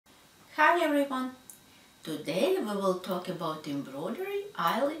Hi everyone! Today we will talk about embroidery,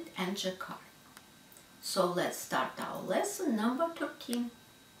 eyelet and jacquard. So let's start our lesson number 13.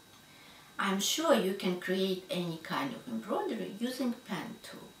 I'm sure you can create any kind of embroidery using pen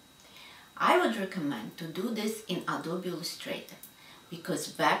tool. I would recommend to do this in Adobe Illustrator because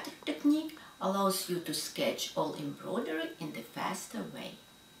vector technique allows you to sketch all embroidery in the faster way.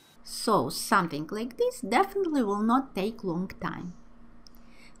 So something like this definitely will not take long time.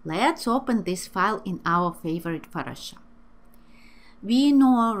 Let's open this file in our favorite Photoshop. We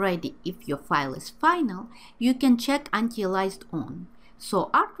know already if your file is final, you can check anti-aliased on, so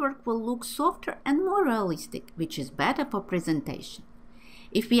artwork will look softer and more realistic, which is better for presentation.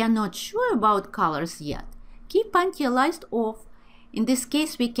 If we are not sure about colors yet, keep anti-aliased off. In this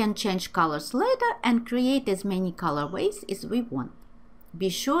case, we can change colors later and create as many colorways as we want. Be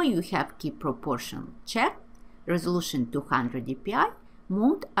sure you have key proportion checked, resolution 200 dpi,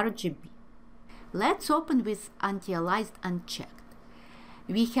 mode RGB. Let's open with anti-aliased unchecked.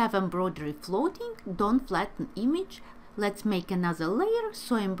 We have embroidery floating, don't flatten image. Let's make another layer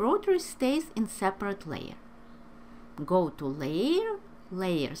so embroidery stays in separate layer. Go to Layer,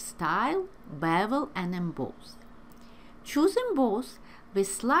 Layer Style, Bevel and Emboss. Choose Emboss. With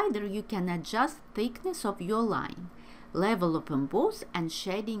slider you can adjust thickness of your line, level of emboss and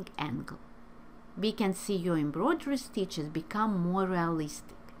shading angle. We can see your embroidery stitches become more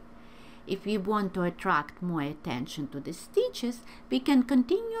realistic. If we want to attract more attention to the stitches, we can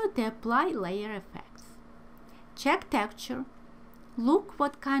continue to apply layer effects. Check texture. Look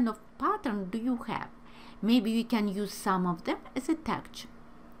what kind of pattern do you have. Maybe we can use some of them as a texture.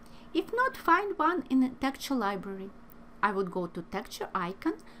 If not, find one in a texture library. I would go to texture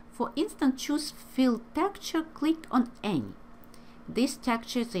icon. For instance, choose fill texture, click on any. This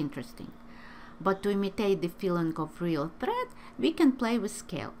texture is interesting. But to imitate the feeling of real thread, we can play with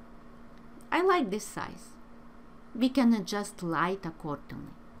scale. I like this size. We can adjust light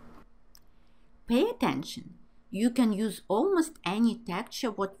accordingly. Pay attention. You can use almost any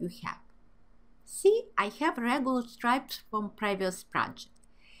texture what you have. See, I have regular stripes from previous project.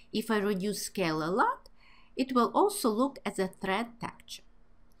 If I reduce scale a lot, it will also look as a thread texture.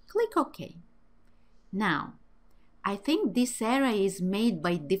 Click OK. Now, I think this area is made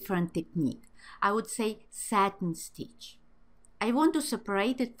by different technique. I would say satin stitch. I want to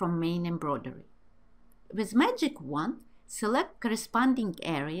separate it from main embroidery. With magic wand, select corresponding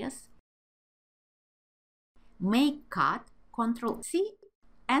areas, make cut, Ctrl C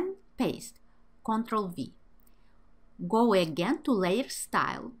and paste, Ctrl V. Go again to Layer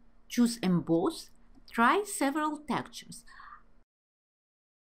Style, choose Emboss, try several textures.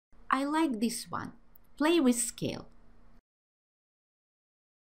 I like this one. Play with scale.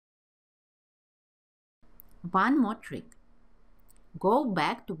 One more trick. Go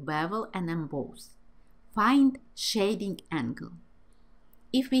back to Bevel and Emboss. Find shading angle.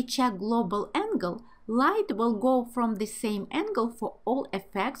 If we check global angle, light will go from the same angle for all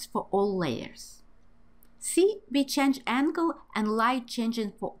effects for all layers. See, we change angle and light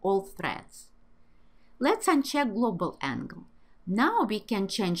changing for all threads. Let's uncheck global angle. Now we can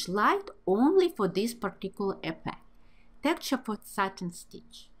change light only for this particular effect. Texture for satin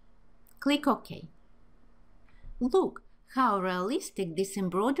stitch. Click OK. Look how realistic this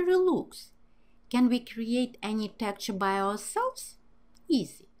embroidery looks. Can we create any texture by ourselves?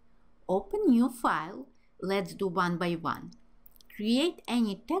 Easy. Open new file. Let's do one by one. Create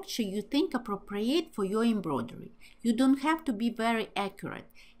any texture you think appropriate for your embroidery. You don't have to be very accurate.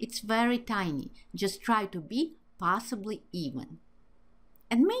 It's very tiny. Just try to be possibly even.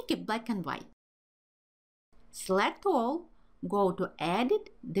 And make it black and white. Select all. Go to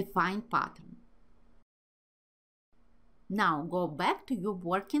Edit, Define Pattern. Now go back to your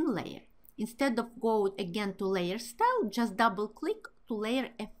working layer. Instead of go again to Layer Style, just double click to Layer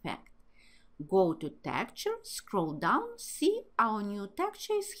Effect. Go to Texture, scroll down, see our new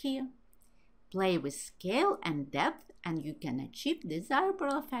texture is here. Play with scale and depth and you can achieve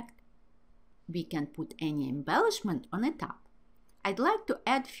desirable effect. We can put any embellishment on the top. I'd like to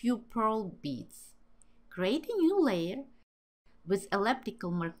add few pearl beads. Create a new layer. With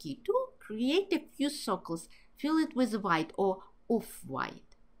elliptical marquee tool, create a few circles. Fill it with white or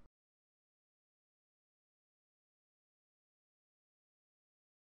off-white.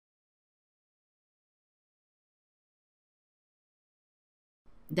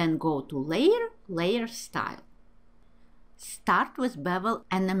 Then go to Layer, Layer Style. Start with Bevel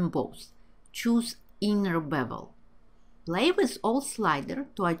and Emboss. Choose Inner Bevel. Play with all slider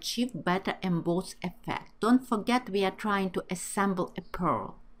to achieve better emboss effect. Don't forget we are trying to assemble a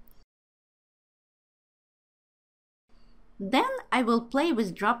pearl. Then I will play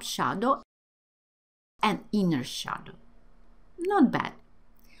with drop shadow and inner shadow. Not bad.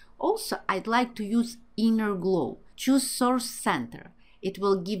 Also, I'd like to use inner glow. Choose source center. It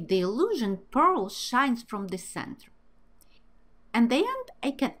will give the illusion pearl shines from the center. At the end,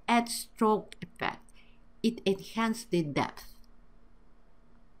 I can add stroke effect. It enhances the depth.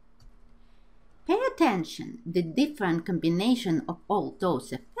 Pay attention, the different combination of all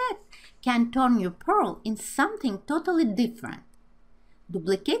those effects can turn your pearl in something totally different.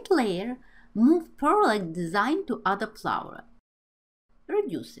 Duplicate layer, move pearl-like design to other flower.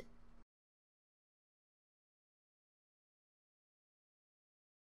 Reduce it.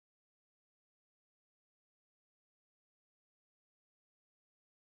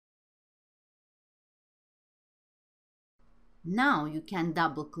 Now you can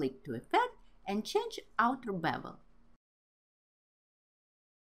double-click to effect and change outer bevel.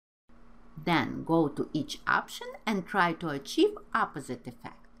 Then go to each option and try to achieve opposite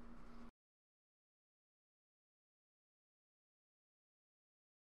effect.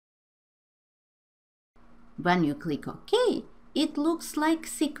 When you click OK, it looks like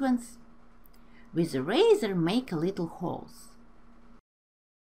sequence. With a razor, make a little holes.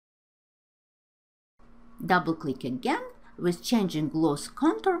 Double-click again. With changing gloss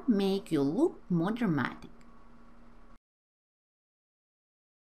contour, make you look more dramatic.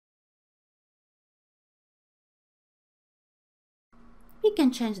 We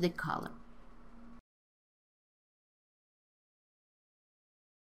can change the color.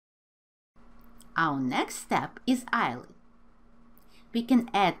 Our next step is eyelid. We can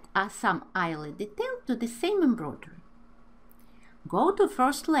add some eyelid detail to the same embroidery. Go to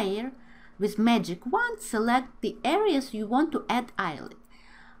first layer. With magic wand, select the areas you want to add eyelid.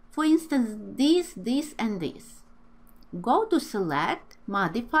 For instance, this, and this. Go to select,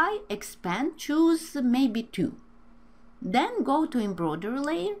 modify, expand, choose maybe 2. Then go to embroidery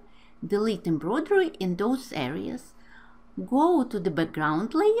layer, delete embroidery in those areas. Go to the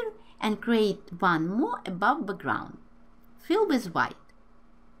background layer and create one more above background. Fill with white.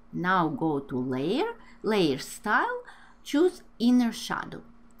 Now go to layer, layer style, choose inner shadow.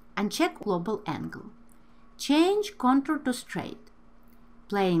 And check global angle. Change contour to straight.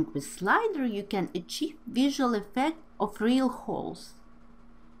 Playing with slider, you can achieve visual effect of real holes.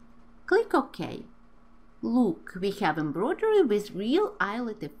 Click OK. Look, we have embroidery with real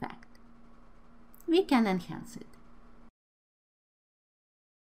eyelid effect. We can enhance it.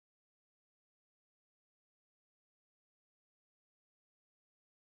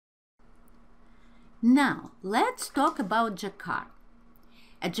 Now, let's talk about jacquard.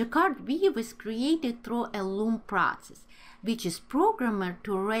 A jacquard weave is created through a loom process, which is programmed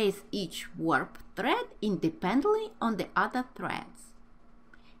to raise each warp thread independently on the other threads.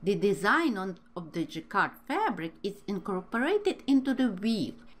 The design of the jacquard fabric is incorporated into the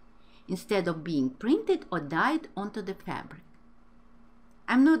weave instead of being printed or dyed onto the fabric.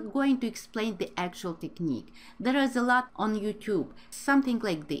 I'm not going to explain the actual technique. There is a lot on YouTube, something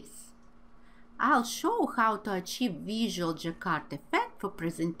like this. I'll show how to achieve visual jacquard effect for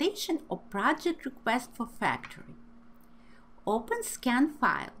presentation or project request for factory. Open scan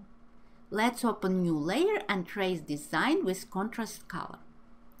file. Let's open new layer and trace design with contrast color.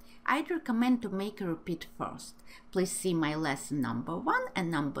 I'd recommend to make a repeat first. Please see my lesson number 1 and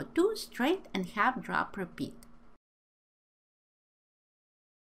number 2 straight and half drop repeat.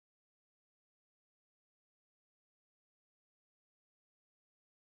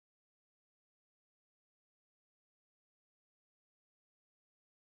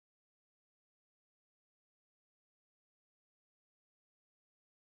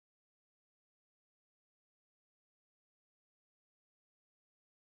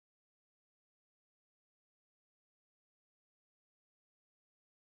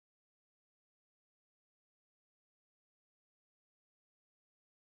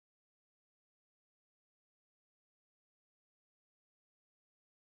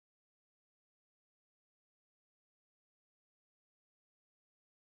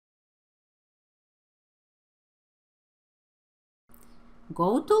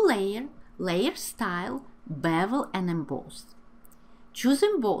 Go to Layer, Layer Style, Bevel and Emboss. Choose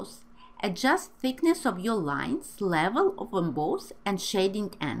Emboss. Adjust thickness of your lines, level of emboss and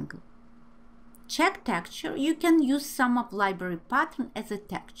shading angle. Check texture. You can use some of library pattern as a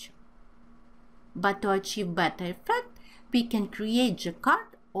texture. But to achieve better effect, we can create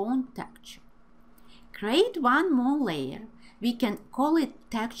jacquard own texture. Create one more layer. We can call it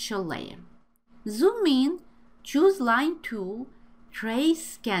texture layer. Zoom in, choose line tool,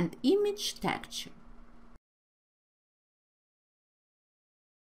 trace scanned image texture.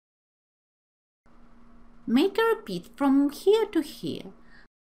 Make a repeat from here to here.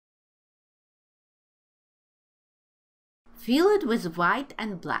 Fill it with white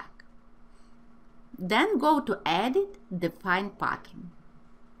and black. Then go to Edit, Define Pattern.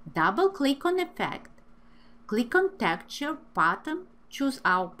 Double-click on Effect. Click on Texture, Pattern, choose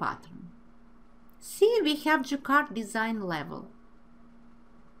our pattern. See, we have jacquard design level.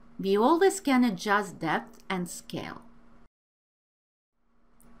 We always can adjust depth and scale.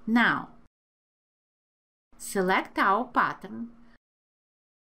 Now, select our pattern.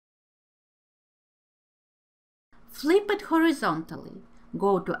 Flip it horizontally.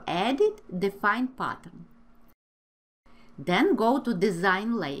 Go to Edit, Define Pattern. Then go to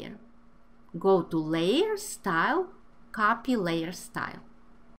Design Layer. Go to Layer, Style, Copy Layer Style.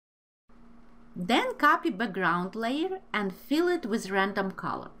 Then copy background layer and fill it with random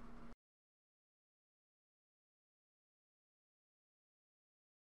color.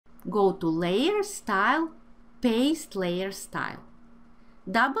 Go to Layer, Style, Paste Layer Style.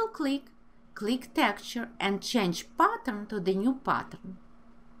 Double-click, click Texture and change Pattern to the new pattern.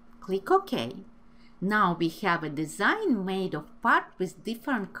 Click OK. Now we have a design made of parts with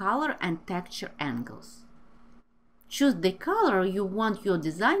different color and texture angles. Choose the color you want your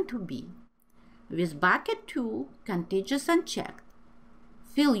design to be. With Bucket tool, Contiguous unchecked.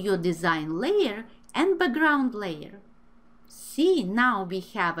 Fill your design layer and background layer. See, now we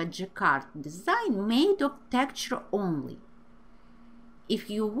have a jacquard design made of texture only. If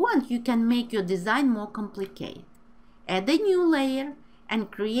you want, you can make your design more complicated. Add a new layer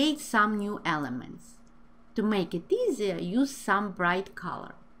and create some new elements. To make it easier, use some bright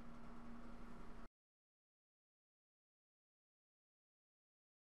color.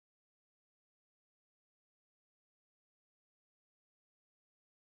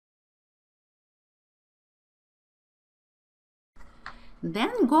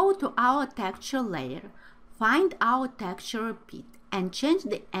 Then go to our texture layer, find our texture repeat and change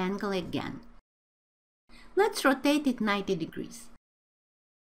the angle again. Let's rotate it 90 degrees.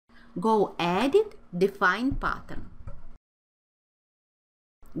 Go Edit, Define Pattern.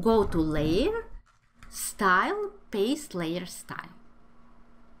 Go to Layer, Style, Paste Layer Style.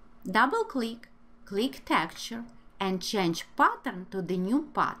 Double-click, click Texture and change Pattern to the new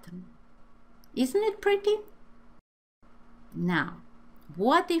pattern. Isn't it pretty? Now,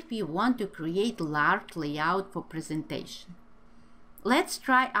 what if we want to create large layout for presentation? Let's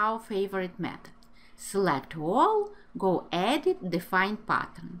try our favorite method. Select all, go Edit, Define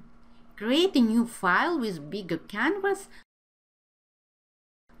Pattern. Create a new file with bigger canvas.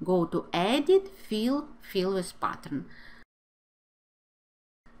 Go to Edit, Fill, Fill with Pattern.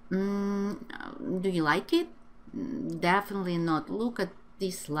 Do you like it? Definitely not. Look at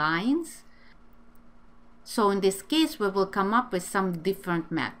these lines. So in this case, we will come up with some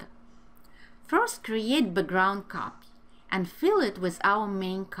different method. First, create background copy and fill it with our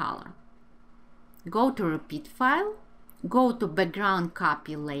main color. Go to Repeat File, go to Background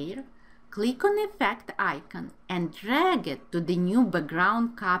Copy Layer, click on Effect icon and drag it to the new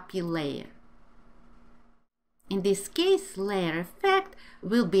background copy layer. In this case, layer effect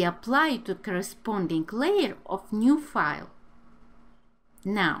will be applied to corresponding layer of new file.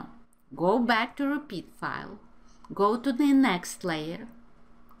 Now, go back to Repeat File, go to the next layer,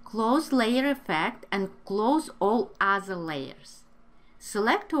 close Layer Effect and close all other layers.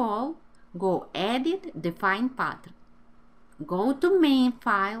 Select all, go Edit, Define Pattern. Go to Main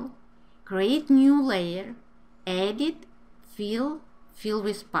File, create new layer, Edit, Fill, Fill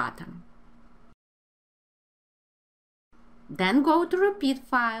with Pattern. Then go to Repeat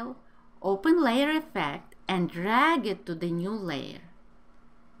File, open Layer Effect and drag it to the new layer.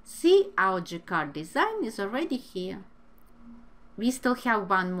 See, our jacquard design is already here. We still have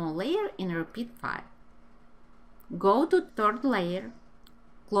one more layer in Repeat File. Go to third layer,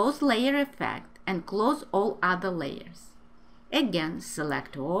 close Layer Effect and close all other layers. Again,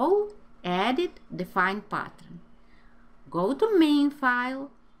 select all, Edit, Define Pattern. Go to Main File,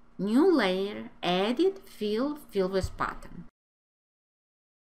 New Layer, Edit, Fill, Fill with Pattern.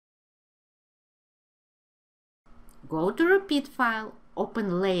 Go to Repeat File,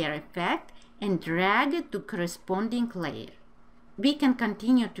 open Layer Effect and drag it to corresponding layer. We can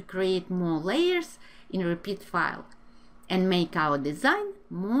continue to create more layers in Repeat File and make our design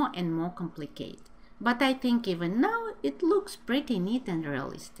more and more complicated. But I think even now it looks pretty neat and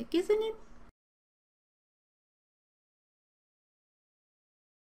realistic, isn't it?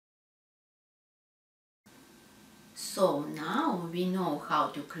 So now we know how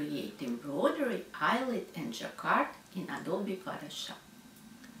to create embroidery, eyelet and jacquard in Adobe Photoshop.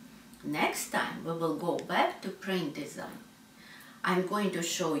 Next time we will go back to print design. I'm going to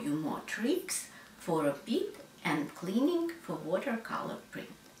show you more tricks for a bit and cleaning for watercolor print.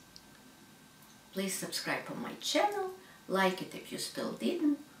 Please subscribe to my channel, like it if you still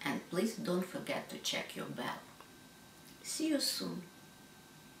didn't, and please don't forget to check your bell. See you soon.